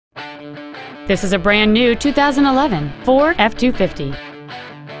This is a brand new 2011 Ford F-250.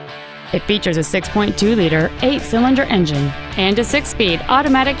 It features a 6.2-liter, 8-cylinder engine and a 6-speed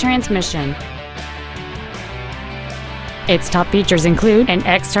automatic transmission. Its top features include an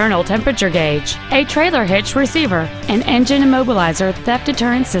external temperature gauge, a trailer hitch receiver, an engine immobilizer theft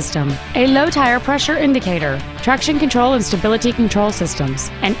deterrent system, a low tire pressure indicator, traction control and stability control systems,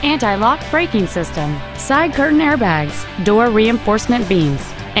 an anti-lock braking system, side curtain airbags, door reinforcement beams,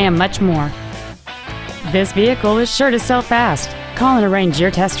 and much more. This vehicle is sure to sell fast. Call and arrange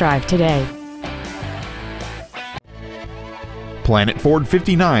your test drive today. Planet Ford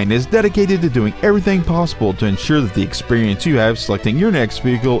 59 is dedicated to doing everything possible to ensure that the experience you have selecting your next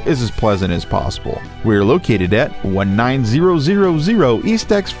vehicle is as pleasant as possible. We are located at 19000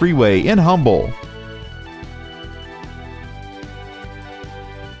 Eastex Freeway in Humble.